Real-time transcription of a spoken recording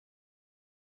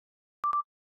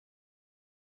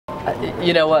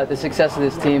You know what? The success of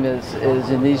this team is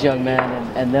in these young men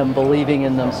and them believing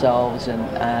in themselves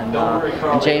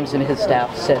and James and his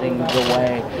staff setting the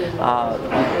way.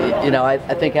 You know, I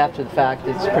think after the fact,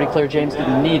 it's pretty clear James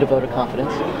didn't need a vote of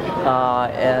confidence,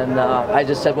 and I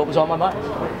just said what was on my mind.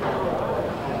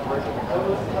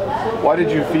 Why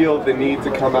did you feel the need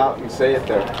to come out and say it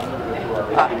there?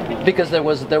 Because there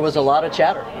was a lot of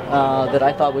chatter that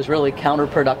I thought was really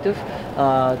counterproductive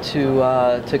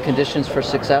to conditions for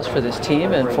success for this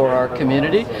team and for our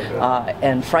community.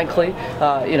 And frankly,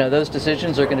 you know, those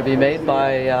decisions are going to be made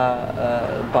by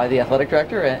the athletic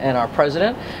director and our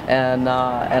president. And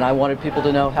I wanted people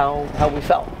to know how we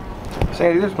felt.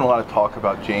 Sandy, there's been a lot of talk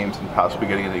about James and possibly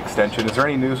getting an extension. Is there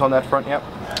any news on that front yet?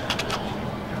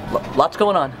 Lots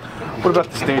going on. What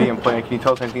about the stadium plan? Can you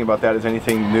tell us anything about that? Is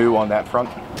anything new on that front?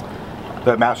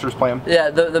 The master's plan?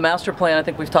 Yeah, the master plan I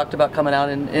think we've talked about coming out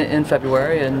in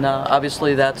February, and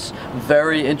obviously that's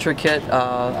very intricate.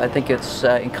 I think it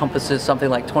encompasses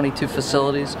something like 22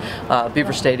 facilities,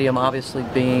 Beaver Stadium obviously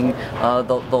being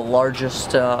the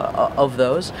largest of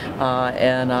those,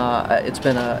 and it's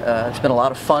been a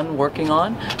lot of fun working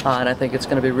on, and I think it's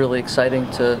going to be really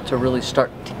exciting to really start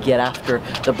to get after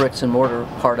the bricks and mortar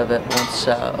part of it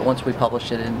once we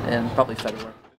publish it in probably February.